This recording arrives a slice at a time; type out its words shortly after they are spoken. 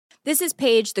This is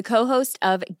Paige, the co-host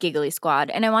of Giggly Squad,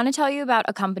 and I want to tell you about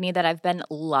a company that I've been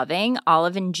loving,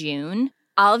 Olive & June.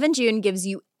 Olive & June gives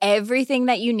you everything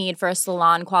that you need for a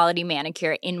salon-quality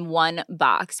manicure in one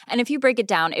box. And if you break it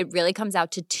down, it really comes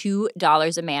out to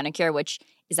 $2 a manicure, which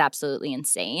is absolutely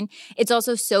insane. It's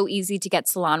also so easy to get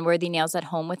salon-worthy nails at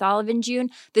home with Olive & June.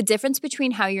 The difference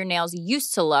between how your nails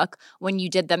used to look when you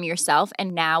did them yourself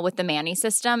and now with the Mani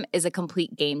system is a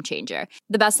complete game changer.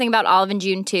 The best thing about Olive &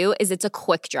 June, too, is it's a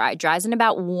quick dry. Dries in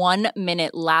about 1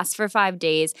 minute, lasts for 5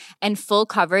 days, and full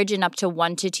coverage in up to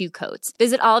 1 to 2 coats.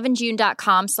 Visit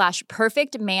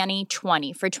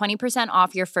oliveandjune.com/perfectmani20 for 20%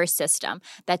 off your first system.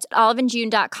 That's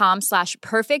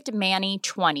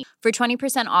oliveandjune.com/perfectmani20 for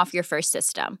 20% off your first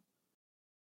system.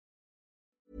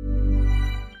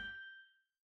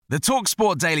 The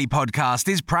TalkSport Daily podcast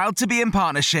is proud to be in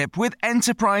partnership with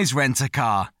Enterprise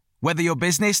Rent-A-Car. Whether your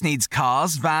business needs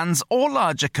cars, vans, or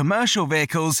larger commercial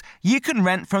vehicles, you can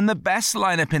rent from the best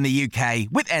lineup in the UK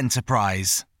with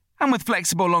Enterprise. And with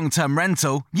flexible long-term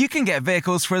rental, you can get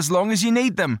vehicles for as long as you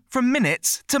need them, from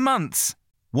minutes to months.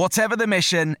 Whatever the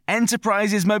mission,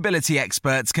 Enterprise's mobility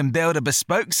experts can build a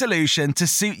bespoke solution to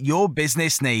suit your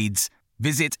business needs.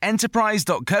 Visit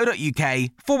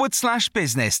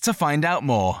enterprise.co.uk/business to find out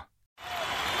more.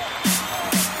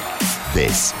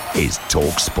 This is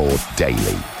TalkSport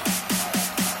Daily.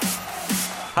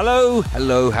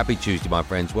 Hello, happy Tuesday, my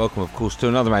friends. Welcome, of course, to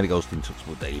another Andy Goldstein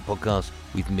TalkSport Daily podcast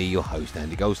with me, your host,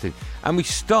 Andy Goldstein. And we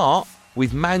start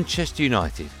with Manchester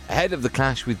United, ahead of the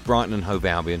clash with Brighton and Hove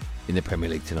Albion in the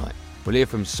Premier League tonight. We'll hear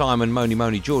from Simon,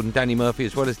 Moni, Jordan, Danny Murphy,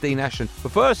 as well as Dean Ashton.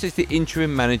 But first is the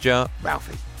interim manager,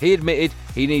 Ralphie. He admitted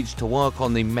he needs to work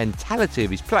on the mentality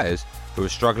of his players who are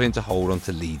struggling to hold on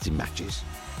to leads in matches.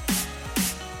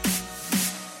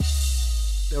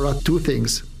 There are two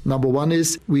things. Number one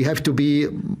is we have to be,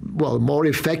 more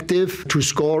effective to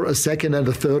score a second and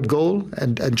a third goal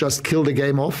and just kill the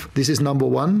game off. This is number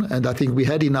one. And I think we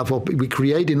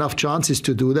create enough chances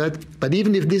to do that. But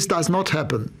even if this does not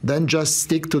happen, then just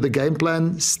stick to the game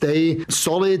plan, stay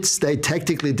solid, stay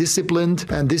tactically disciplined.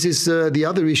 And this is the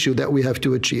other issue that we have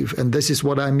to achieve. And this is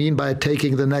what I mean by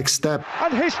taking the next step.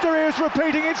 And history is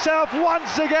repeating itself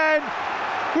once again,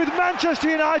 with Manchester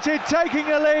United taking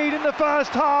a lead in the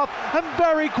first half and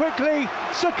very quickly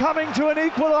succumbing to an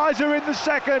equaliser in the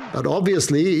second. But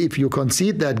obviously, if you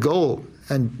concede that goal,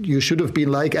 and you should have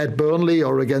been like at Burnley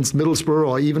or against Middlesbrough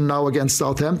or even now against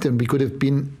Southampton, we could have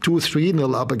been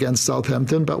 2-3-0 up against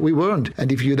Southampton, but we weren't. And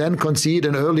if you then concede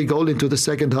an early goal into the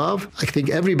second half, I think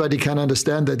everybody can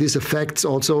understand that this affects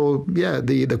also,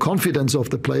 the confidence of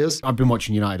the players. I've been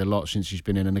watching United a lot since he's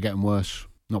been in, and they're getting worse,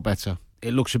 not better.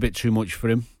 It looks a bit too much for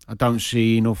him. I don't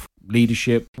see enough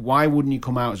leadership. Why wouldn't you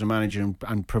come out as a manager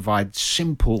and provide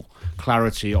simple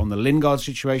clarity on the Lingard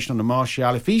situation, on the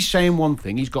Martial? If he's saying one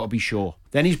thing, he's got to be sure.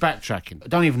 Then he's backtracking. I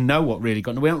don't even know what really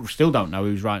got... We still don't know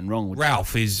who's right and wrong.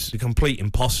 Ralph is a complete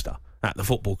imposter at the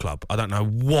football club. I don't know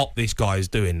what this guy is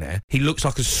doing there. He looks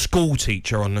like a school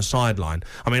teacher on the sideline.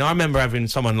 I mean, I remember having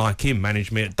someone like him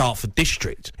manage me at Dartford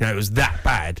District. It was that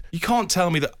bad. You can't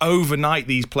tell me that overnight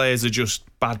these players are just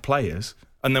bad players,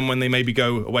 and then when they maybe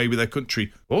go away with their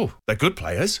country, they're good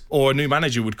players. Or a new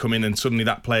manager would come in and suddenly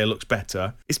that player looks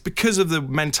better. It's because of the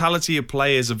mentality of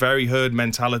players, a very herd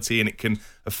mentality, and it can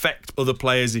affect other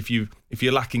players if you're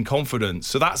lacking confidence.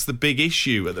 So that's the big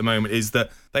issue at the moment, is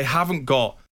that they haven't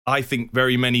got, I think,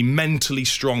 very many mentally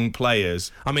strong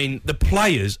players. I mean, the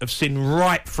players have seen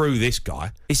right through this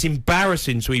guy. It's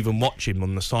embarrassing to even watch him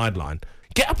on the sideline.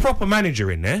 Get a proper manager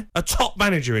in there, a top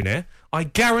manager in there. I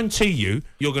guarantee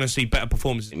you're going to see better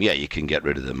performances. Yeah, you can get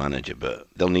rid of the manager, but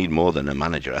they'll need more than a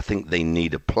manager. I think they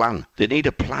need a plan. They need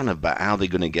a plan about how they're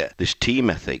going to get this team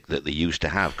ethic that they used to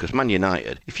have. Because Man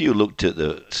United, if you looked at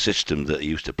the system that they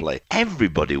used to play,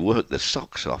 everybody worked their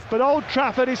socks off. But Old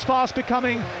Trafford is fast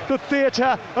becoming the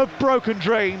theatre of broken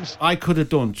dreams. I could have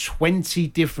done 20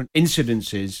 different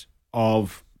incidences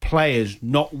of players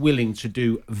not willing to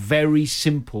do very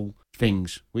simple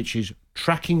things, which is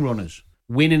tracking runners,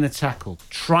 winning a tackle,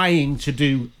 trying to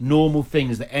do normal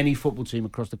things that any football team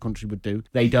across the country would do.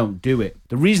 They don't do it.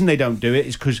 The reason they don't do it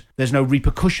is because there's no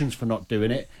repercussions for not doing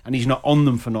it, and he's not on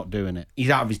them for not doing it. He's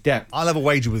out of his depth. I'll have a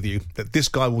wager with you that this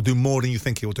guy will do more than you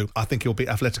think he'll do. I think he'll beat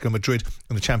Atletico Madrid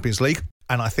in the Champions League,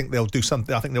 and I think they'll do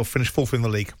something. I think they'll finish fourth in the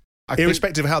league.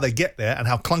 Irrespective of how they get there and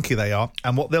how clunky they are,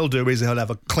 and what they'll do is they'll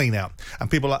have a clean out.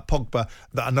 And people like Pogba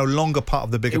that are no longer part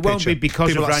of the bigger picture. It won't be because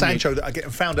people of like Rangnick. Sancho that are getting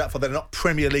found out for they're not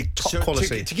Premier League top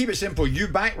quality. To keep it simple, you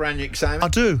back Rangnick, Simon. I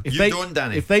do. You don't,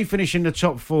 Danny. If they finish in the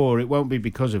top four, it won't be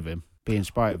because of him, be in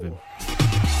spite of him.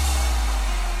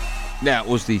 Now, it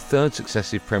was the third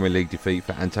successive Premier League defeat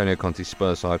for Antonio Conte's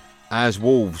Spurs side as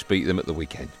Wolves beat them at the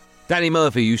weekend. Danny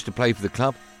Murphy used to play for the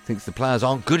club, thinks the players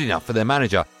aren't good enough for their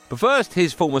manager. But first,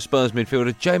 his former Spurs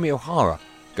midfielder Jamie O'Hara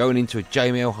going into a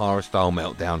Jamie O'Hara-style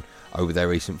meltdown over their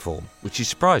recent form, which is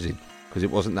surprising because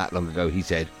it wasn't that long ago he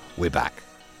said, "We're back."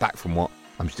 Back from what?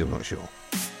 I'm still not sure.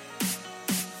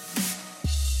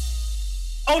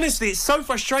 Honestly, it's so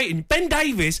frustrating. Ben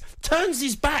Davies turns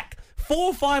his back 4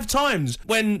 or 5 times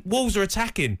when Wolves are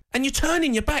attacking, and you're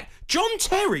turning your back. John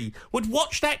Terry would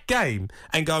watch that game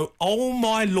and go, "Oh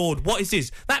my Lord, what is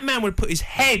this?" That man would put his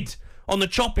head on the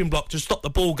chopping block to stop the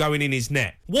ball going in his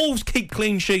net. Wolves keep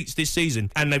clean sheets this season,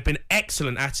 and they've been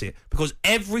excellent at it because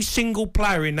every single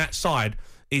player in that side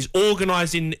is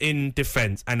organised in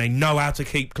defence, and they know how to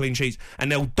keep clean sheets, and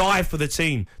they'll die for the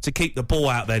team to keep the ball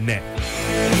out of their net.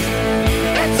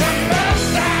 It's a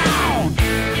meltdown!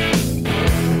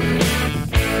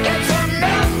 It's a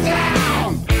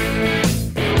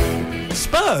meltdown!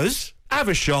 Spurs, have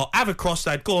a shot, have a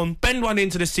crosshead, go on, bend one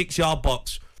into the 6-yard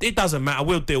box. It doesn't matter,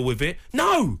 we'll deal with it.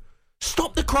 No!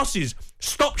 Stop the crosses.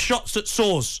 Stop shots at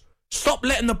source. Stop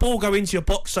letting the ball go into your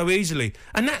box so easily.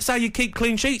 And that's how you keep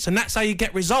clean sheets, and that's how you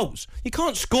get results. You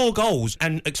can't score goals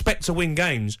and expect to win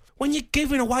games when you're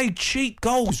giving away cheap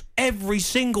goals every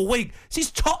single week. This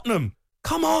is Tottenham.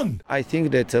 Come on. I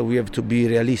think that we have to be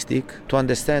realistic to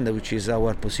understand which is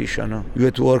our position. You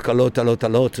have to work a lot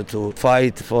to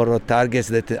fight for targets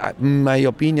that, in my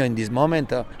opinion, in this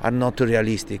moment are not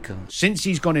realistic. Since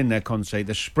he's gone in there, Conte,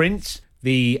 the sprints,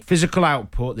 the physical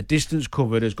output, the distance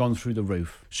covered has gone through the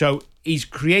roof. So he's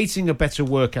creating a better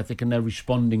work ethic and they're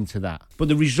responding to that. But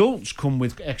the results come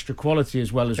with extra quality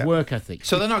as well as work ethic.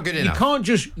 So they're not good enough. You can't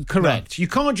just, correct, No. You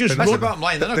can't just That's run. the bottom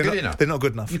line, they're not good enough. They're not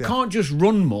good enough. You can't just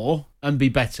run more and be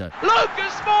better.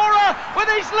 Lucas Moura with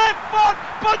his left foot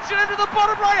puts it into the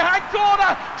bottom right-hand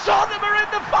corner. Tottenham are in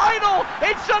the final.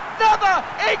 It's another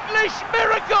English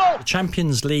miracle. The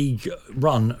Champions League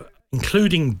run,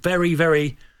 including very,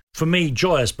 very, for me,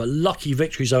 joyous but lucky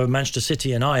victories over Manchester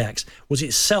City and Ajax, was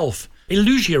itself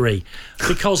illusory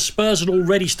because Spurs had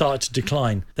already started to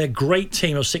decline. Their great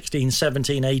team of 16,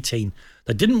 17, 18.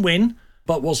 They didn't win,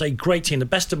 but was a great team, the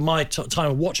best of my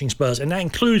time of watching Spurs, and that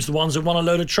includes the ones who won a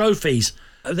load of trophies.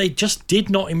 They just did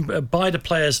not buy the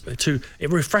players to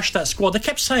refresh that squad. They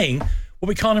kept saying, well,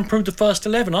 we can't improve the first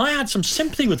 11. I had some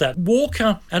sympathy with that.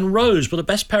 Walker and Rose were the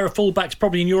best pair of fullbacks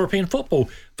probably in European football.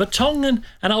 Vertonghen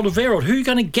and Alderweireld, who are you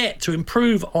going to get to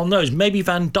improve on those? Maybe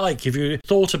Van Dijk, if you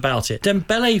thought about it.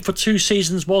 Dembele for 2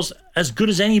 seasons was as good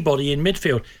as anybody in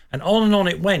midfield, and on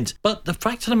it went. But the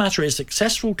fact of the matter is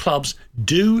successful clubs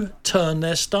do turn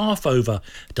their staff over.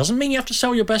 It doesn't mean you have to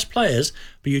sell your best players,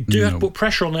 but you do have to put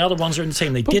pressure on the other ones who are in the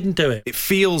team. They didn't do it. It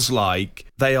feels like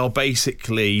they are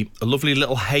basically a lovely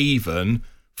little haven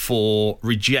for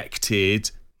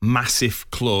rejected massive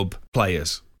club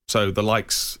players. So the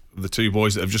likes of the 2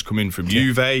 boys that have just come in from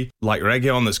Juve, like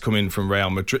Reguilon that's come in from Real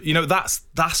Madrid. You know,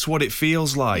 that's what it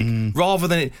feels like. Rather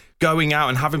than it going out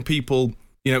and having people,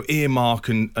 you know, earmark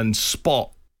and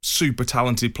spot super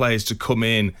talented players to come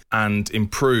in and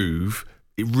improve,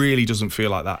 it really doesn't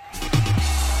feel like that.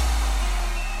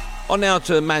 On now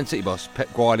to Man City boss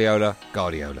Pep Guardiola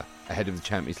ahead of the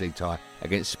Champions League tie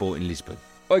against Sporting Lisbon.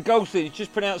 Oi, Goldstein, you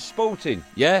just pronounced Sporting,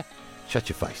 yeah? Shut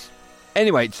your face.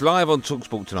 Anyway, it's live on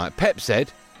TalkSport tonight. Pep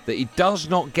said that he does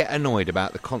not get annoyed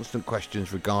about the constant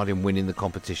questions regarding winning the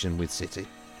competition with City,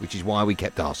 which is why we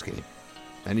kept asking him.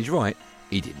 And he's right,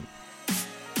 he didn't.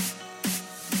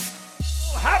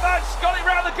 Havertz got it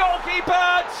round the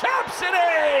goalkeeper, taps it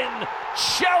in!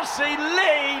 Chelsea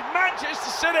lead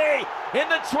Manchester City in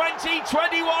the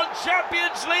 2021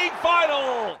 Champions League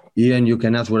final! Ian, you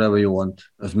can ask whatever you want,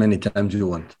 as many times you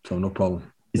want, so no problem.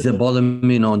 It's the bottom,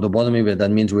 on the bottom, but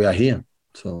that means we are here.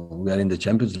 So we are in the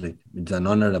Champions League. It's an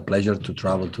honor, a pleasure to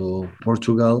travel to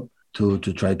Portugal to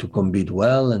try to compete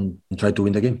well and try to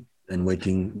win the game and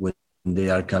waiting when they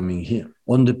are coming here.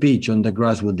 On the pitch, on the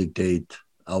grass will dictate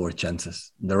our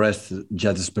chances. The rest,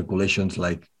 just speculations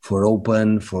like for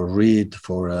open, for read,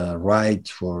 for right,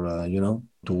 for,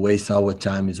 to waste our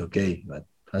time is okay. But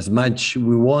as much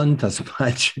we want, as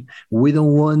much we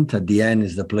don't want, at the end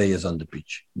is the players on the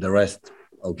pitch. The rest,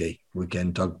 okay, we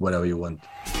can talk whatever you want.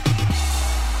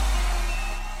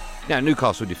 Now,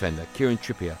 Newcastle defender Kieran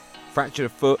Trippier fractured a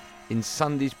foot in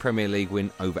Sunday's Premier League win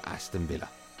over Aston Villa.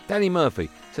 Danny Murphy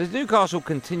says Newcastle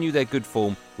continue their good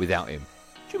form without him.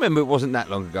 Do you remember it wasn't that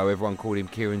long ago everyone called him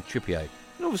Kieran Trippier?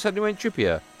 And all of a sudden he went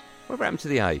Trippier. What happened to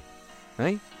the A?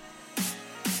 Eh?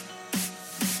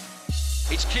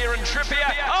 It's Kieran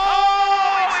Trippier.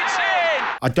 Oh, it's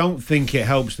in! I don't think it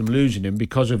helps them losing him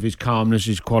because of his calmness,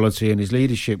 his quality and his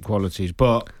leadership qualities.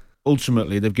 But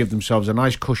ultimately they've given themselves a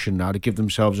nice cushion now to give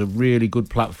themselves a really good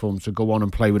platform to go on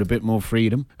and play with a bit more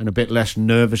freedom and a bit less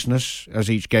nervousness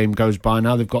as each game goes by.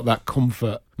 Now they've got that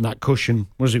comfort and that cushion.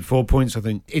 What is it, 4 points, I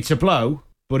think? It's a blow,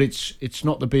 but it's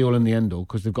not the be-all and the end-all,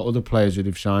 because they've got other players who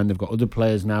they've signed. They've got other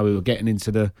players now who are getting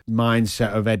into the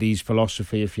mindset of Eddie's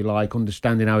philosophy, if you like,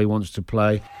 understanding how he wants to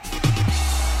play.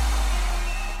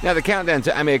 Now the countdown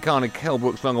to Amir Khan and Kell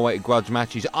Brook's long-awaited grudge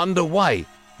match is underway.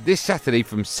 This Saturday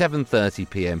from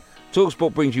 7:30pm,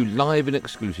 TalkSport brings you live and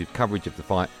exclusive coverage of the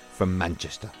fight from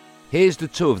Manchester. Here's the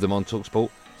two of them on TalkSport,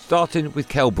 starting with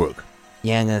Kell Brook.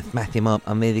 Yeah, I'm going to smash him up.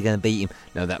 I'm really going to beat him.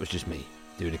 No, that was just me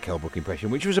doing a Kell Brook impression,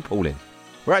 which was appalling.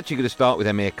 We're actually going to start with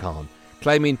Amir Khan,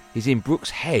 claiming he's in Brook's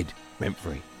head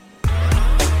rent-free.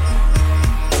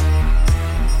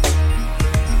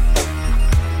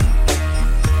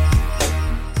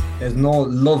 There's no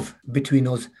love between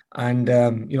us. And,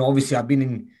 obviously I've been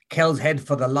in Kell's head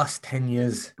for the last 10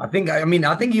 years. I think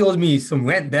he owes me some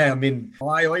rent there.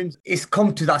 I owe him. It's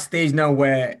come to that stage now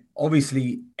where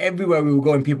obviously everywhere we were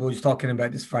going, people were just talking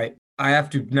about this fight. I have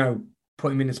to now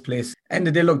put him in his place. End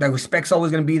of the day, look, that respect's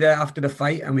always going to be there after the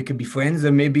fight and we can be friends.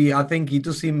 And maybe I think he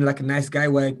does seem like a nice guy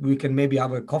where we can maybe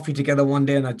have a coffee together one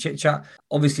day and a chit chat.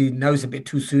 Obviously, now it's a bit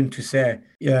too soon to say,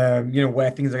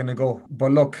 where things are going to go.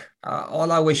 But look,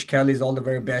 all I wish Kell is all the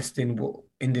very best in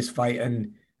this fight.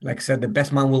 And like I said, the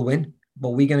best man will win. But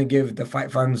we're going to give the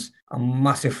fight fans a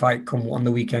massive fight come on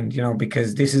the weekend,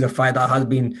 because this is a fight that has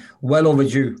been well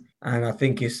overdue. And I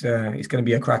think it's going to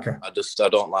be a cracker. I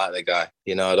don't like the guy.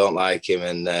 I don't like him.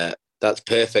 And that's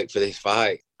perfect for this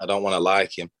fight. I don't want to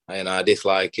like him. I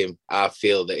dislike him. I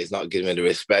feel that he's not giving me the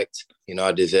respect,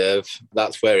 I deserve.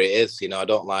 That's where it is. I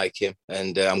don't like him.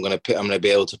 And I'm going to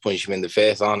be able to punch him in the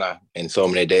face, aren't I, in so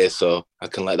many days. So I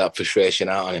can let that frustration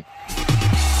out on him.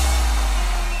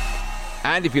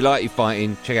 And if you like your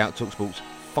fighting, check out TalkSport's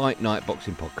Fight Night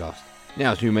Boxing podcast.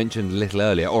 Now, as we mentioned a little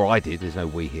earlier, or I did, there's no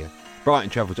we here,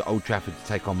 Brighton travel to Old Trafford to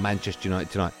take on Manchester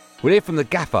United tonight. We'll hear from the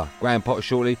gaffer, Graham Potter,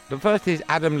 shortly, but first here's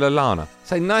Adam Lallana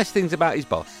saying nice things about his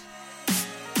boss.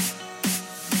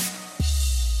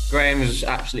 Graham is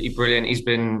absolutely brilliant. He's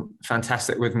been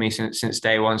fantastic with me since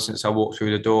day one, since I walked through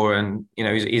the door, and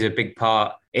he's a big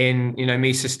part in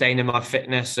me sustaining my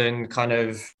fitness and kind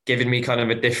of giving me kind of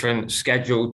a different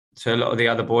schedule to a lot of the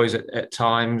other boys at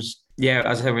times. Yeah,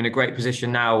 as I said, we're in a great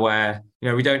position now where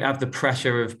we don't have the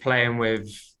pressure of playing with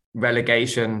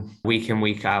relegation week in,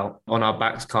 week out on our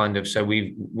backs, kind of. So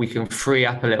we can free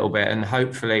up a little bit, and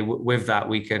hopefully with that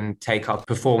we can take our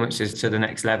performances to the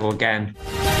next level again.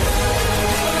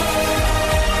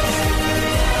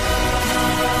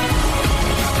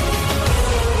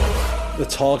 The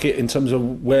target in terms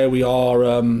of where we are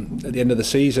at the end of the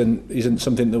season isn't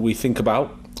something that we think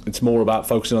about. It's more about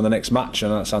focusing on the next match,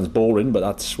 and that sounds boring, but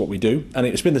that's what we do. And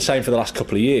it's been the same for the last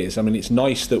couple of years. It's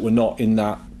nice that we're not in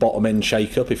that bottom end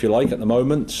shake-up, if you like, at the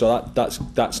moment. So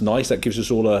that's nice. That gives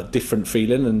us all a different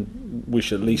feeling, and we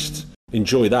should at least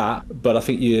enjoy that. But I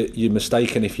think you're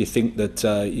mistaken if you think that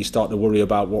you start to worry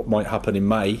about what might happen in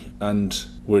May, and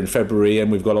we're in February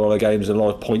and we've got a lot of games and a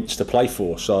lot of points to play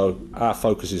for. So our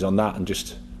focus is on that, and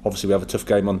just obviously we have a tough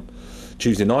game on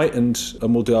Tuesday night, and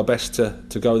we'll do our best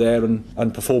to go there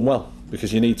and perform well,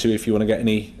 because you need to if you want to get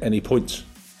any points.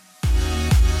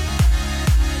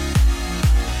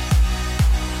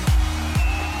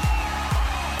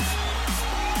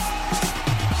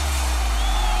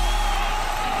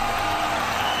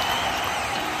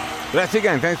 But that's it,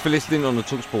 gang. Thanks for listening on the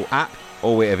TalkSport app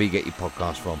or wherever you get your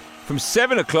podcast from. From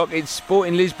 7 o'clock, it's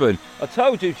Sporting Lisbon. I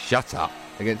told you, shut up,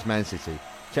 against Man City.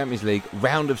 Champions League,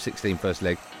 round of 16, first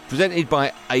leg, presented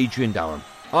by Adrian Durham.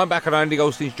 I'm back on Andy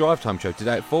Goldstein's Drive Time show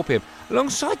today at 4 p.m,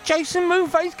 alongside Jason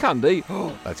Moonface Cundy.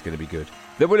 Oh, that's going to be good.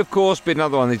 There will, of course, be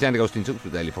another one of these Andy Goldstein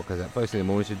TalkSport Daily podcast out first thing in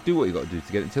the morning, so do what you've got to do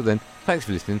to get it. Until then, thanks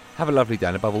for listening. Have a lovely day,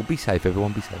 and above all, be safe,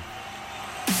 everyone. Be safe.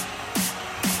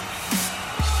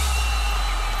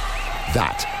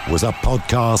 That was a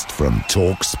podcast from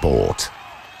TalkSport.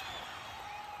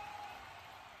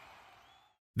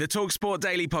 The TalkSport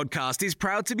Daily Podcast is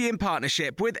proud to be in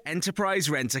partnership with Enterprise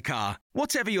Rent-A-Car.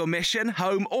 Whatever your mission,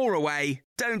 home or away,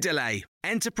 don't delay.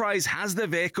 Enterprise has the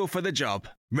vehicle for the job.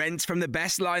 Rent from the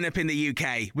best lineup in the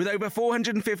UK. With over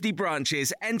 450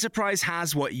 branches, Enterprise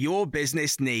has what your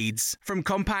business needs. From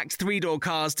compact three-door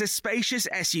cars to spacious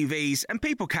SUVs and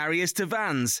people carriers to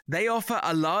vans, they offer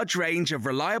a large range of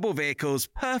reliable vehicles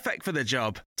perfect for the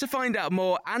job. To find out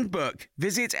more and book,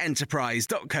 visit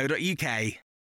enterprise.co.uk.